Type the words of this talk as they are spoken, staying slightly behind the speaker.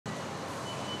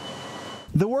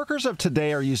The workers of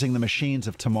today are using the machines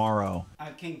of tomorrow.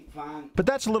 I can't find. But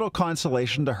that's little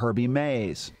consolation to Herbie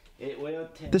Mays.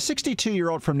 The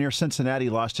 62-year-old from near Cincinnati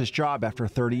lost his job after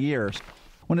 30 years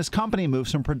when his company moved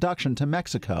some production to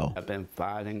Mexico. I've been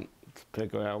fighting to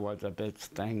figure out what the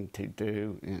best thing to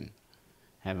do and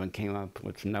haven't came up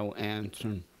with no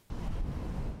answer.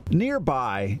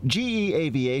 Nearby, GE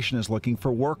Aviation is looking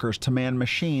for workers to man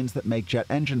machines that make jet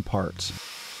engine parts.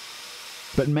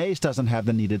 But Mays doesn't have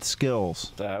the needed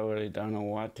skills. So I really don't know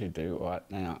what to do right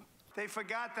now. They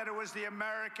forgot that it was the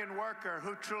American worker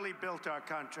who truly built our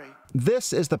country.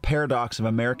 This is the paradox of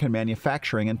American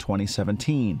manufacturing in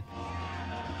 2017.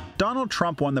 Donald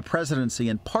Trump won the presidency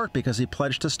in part because he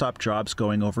pledged to stop jobs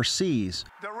going overseas.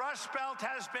 The Rust Belt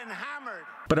has been hammered.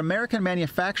 But American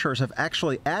manufacturers have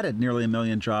actually added nearly 1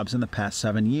 million jobs in the past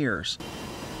 7 years.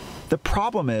 The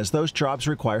problem is those jobs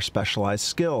require specialized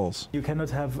skills. You cannot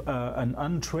have an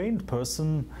untrained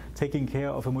person taking care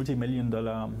of a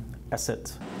multi-million-dollar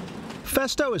asset.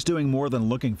 Festo is doing more than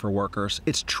looking for workers,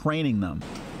 it's training them.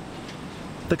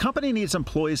 The company needs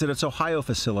employees at its Ohio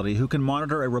facility who can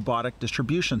monitor a robotic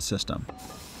distribution system.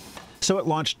 So it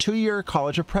launched 2-year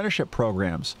college apprenticeship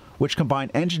programs, which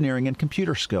combine engineering and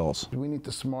computer skills. We need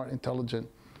the smart, intelligent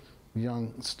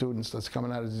young students that's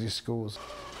coming out of these schools.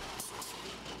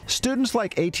 Students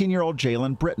like 18-year-old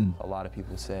Jalen Britton. A lot of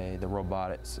people say the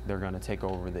robotics, they're going to take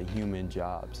over the human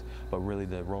jobs, but really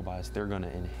the robots, they're going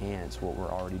to enhance what we're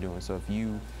already doing. So if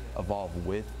you evolve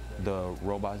with the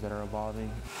robots that are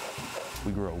evolving,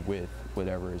 we grow with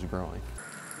whatever is growing.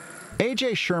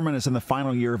 A.J. Sherman is in the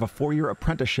final year of a 4-year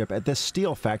apprenticeship at this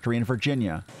steel factory in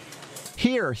Virginia.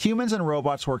 Here, humans and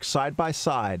robots work side by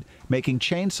side, making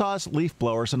chainsaws, leaf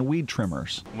blowers, and weed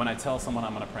trimmers. When I tell someone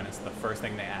I'm an apprentice, the first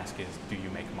thing they ask is, do you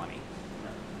make money?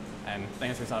 And the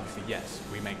answer is obviously yes,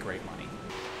 we make great money.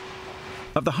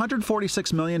 Of the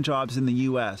 146 million jobs in the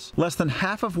U.S., less than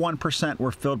half of 1%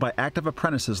 were filled by active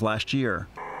apprentices last year.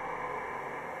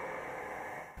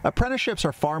 Apprenticeships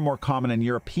are far more common in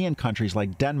European countries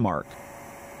like Denmark.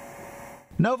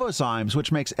 Novozymes,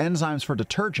 which makes enzymes for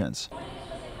detergents,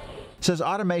 says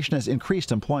automation has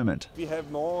increased employment. We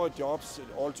have more jobs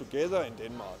altogether in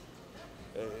Denmark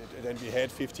than we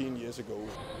had 15 years ago.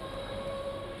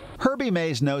 Herbie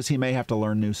Mays knows he may have to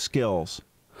learn new skills.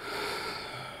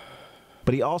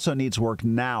 But he also needs work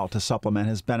now to supplement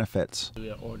his benefits.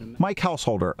 Mike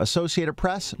Householder, Associated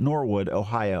Press, Norwood,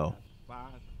 Ohio.